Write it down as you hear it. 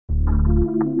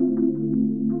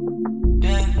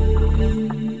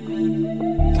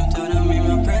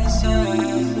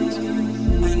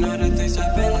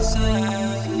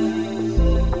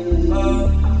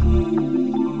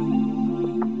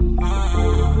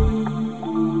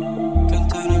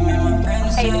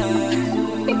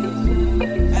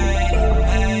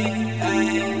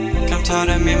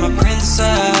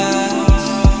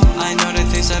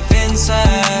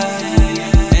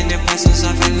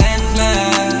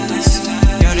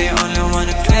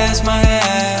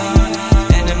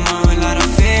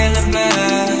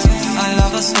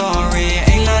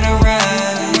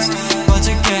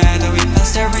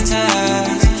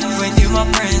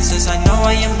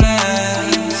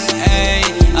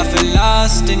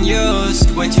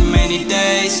confused, way too many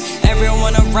days.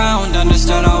 Everyone around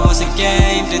understood I was a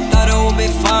game. They thought it would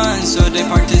be fun, so they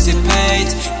participate.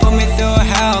 Put me through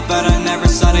hell, but I never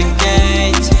saw the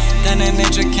gate. Then an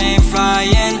angel came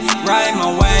flying right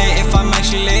my way. If I'm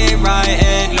actually right,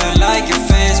 it looked like your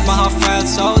face. My heart felt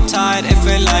so tight, it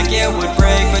felt like it would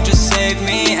break, but you saved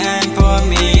me and put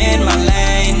me in my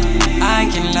lane. I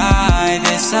can lie,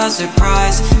 this a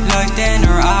surprise. Looked in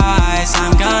her eyes,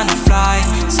 I'm gonna fly.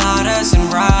 Saw the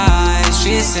sunrise,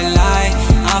 she's a lie.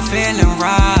 I'm feeling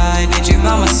right, need you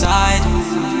by my side.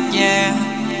 Yeah,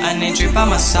 I need you by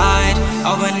my side.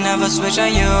 I would never switch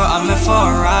on you, I'm in for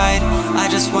a ride. I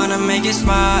just wanna make you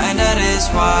smile, and that is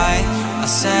why I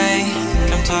say,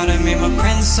 come talk to me, my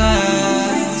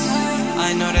princess.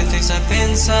 I know the things I've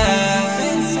been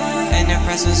said. In your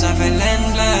presence I feel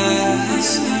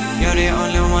endless. You're the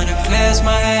only one who clears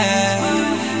my head.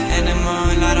 In the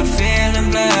moonlight I'm feeling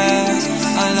blessed.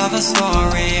 I love a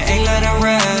story, ain't let it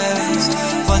rest.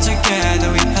 But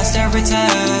together we passed every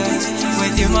test.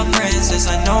 With you my princess,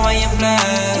 I know I am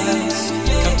blessed.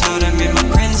 Come talk to me, my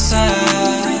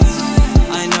princess.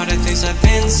 I know the things I've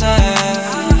been said.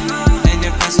 In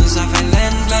your presence I feel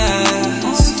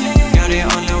endless. You're the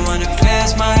only one who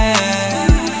clears my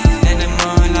head. In the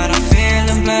moonlight I'm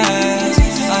feeling blessed.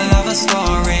 I love a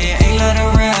story, ain't let it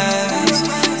rest.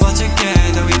 But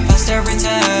together we passed every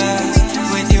test.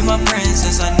 With you my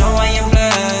princess, I know